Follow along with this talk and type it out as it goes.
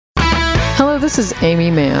Hello, this is Aimee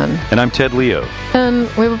Mann. And I'm Ted Leo. And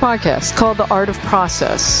we have a podcast called The Art of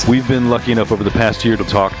Process. We've been lucky enough over the past year to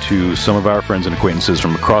talk to some of our friends and acquaintances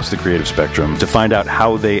from across the creative spectrum to find out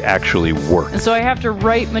how they actually work. And so I have to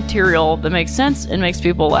write material that makes sense and makes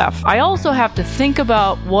people laugh. I also have to think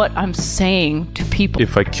about what I'm saying to people.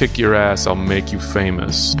 If I kick your ass, I'll make you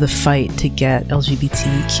famous. The fight to get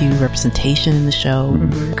LGBTQ representation in the show.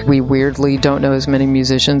 Mm-hmm. We weirdly don't know as many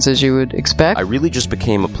musicians as you would expect. I really just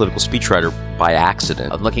became a political speechwriter by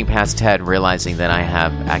accident. I'm looking past Ted, realizing that I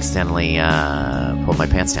have accidentally pulled my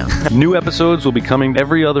pants down. New episodes will be coming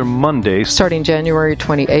every other Monday, starting January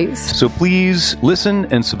 28th. So please listen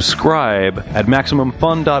and subscribe at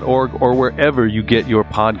MaximumFun.org or wherever you get your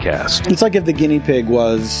podcast. It's like if the guinea pig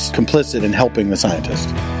was complicit in helping the scientist.